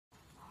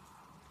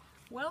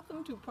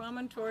Welcome to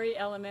Promontory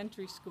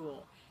Elementary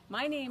School.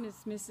 My name is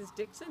Mrs.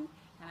 Dixon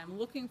and I'm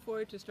looking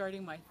forward to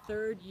starting my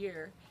third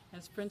year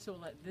as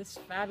principal at this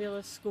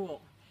fabulous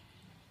school.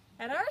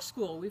 At our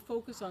school we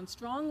focus on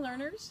strong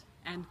learners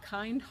and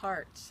kind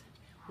hearts.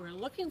 We're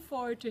looking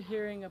forward to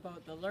hearing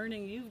about the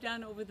learning you've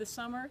done over the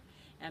summer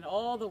and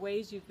all the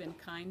ways you've been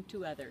kind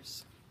to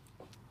others.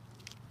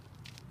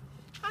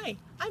 Hi,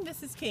 I'm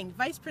Mrs. King,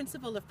 Vice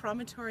Principal of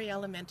Promontory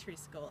Elementary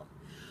School.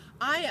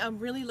 I am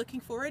really looking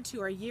forward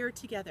to our year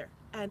together,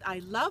 and I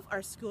love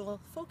our school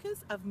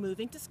focus of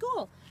moving to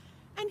school.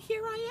 And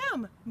here I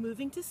am,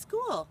 moving to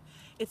school.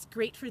 It's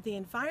great for the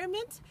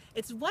environment,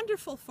 it's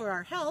wonderful for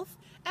our health,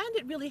 and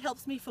it really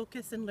helps me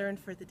focus and learn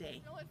for the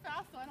day.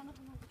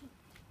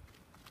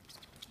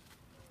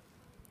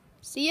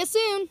 See you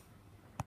soon!